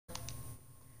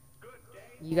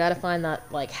You gotta find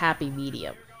that, like, happy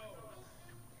medium.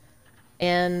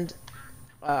 And,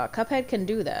 Cuphead can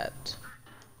do that.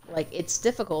 Like, it's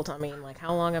difficult, I mean, like,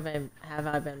 how long have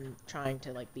I been trying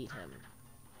to, like, beat him?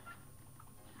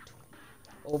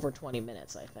 Over 20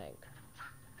 minutes, I think.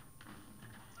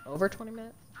 Over 20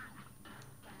 minutes?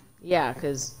 Yeah,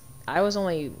 because I was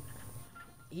only...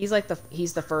 he's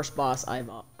the first boss I've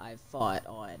fought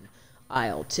on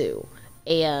Isle 2.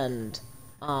 And,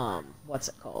 what's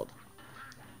it called?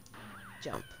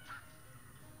 Jump.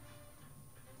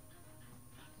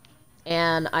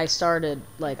 And I started,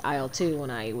 like, Isle 2 when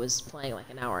I was playing, like,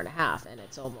 an hour and a half, and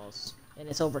it's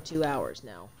over 2 hours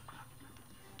now.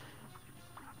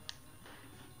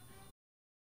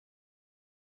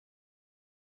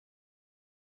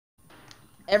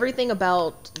 Everything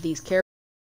about these characters...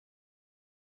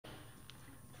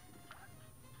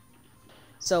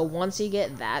 So once you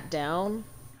get that down,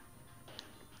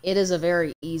 it is a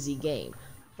very easy game.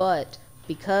 But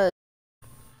because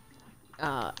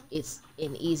it's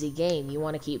an easy game, you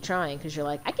want to keep trying because you're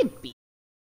like, I can beat.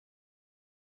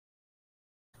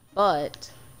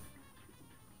 But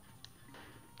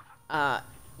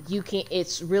you can't.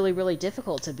 It's really, really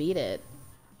difficult to beat it.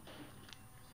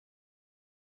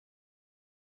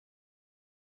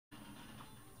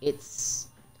 It's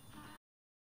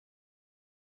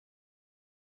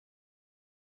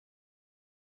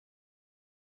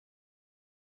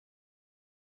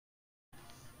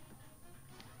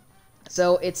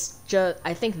so it's just.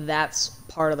 I think that's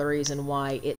part of the reason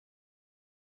why it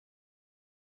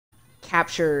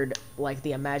captured like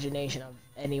the imagination of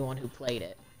anyone who played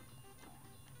it.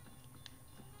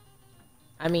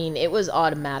 I mean, it was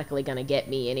automatically gonna get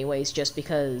me anyways, just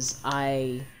because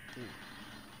I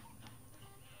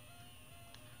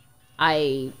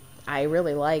I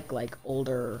really like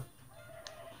older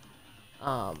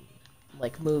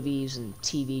like movies and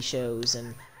TV shows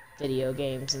and video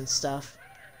games and stuff.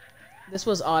 This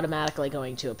was automatically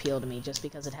going to appeal to me just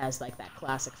because it has like that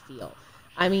classic feel.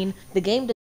 I mean, the game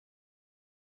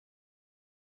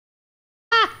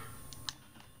ah!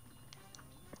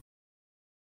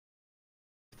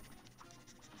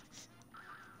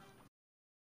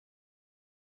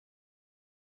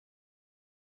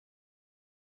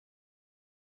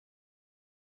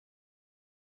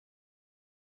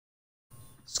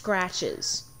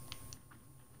 Scratches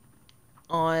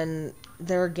on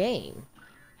their game.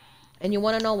 And you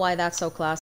want to know why that's so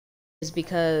classic? Is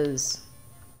because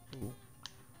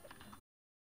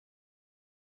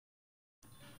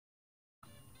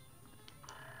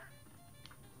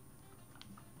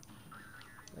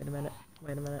wait a minute.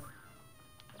 Wait a minute.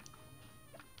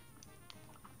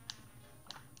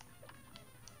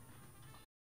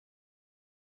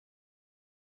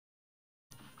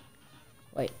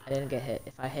 Wait, I didn't get hit.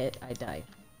 If I hit, I die.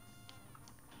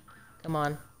 Come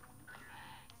on.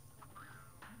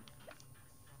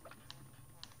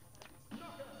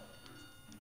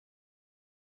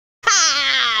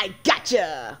 Ha!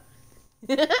 Gotcha!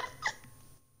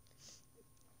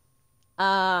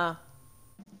 uh,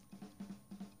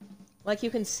 like you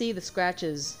can see the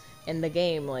scratches in the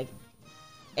game, like,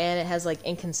 and it has like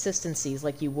inconsistencies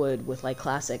like you would with like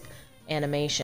classic animation.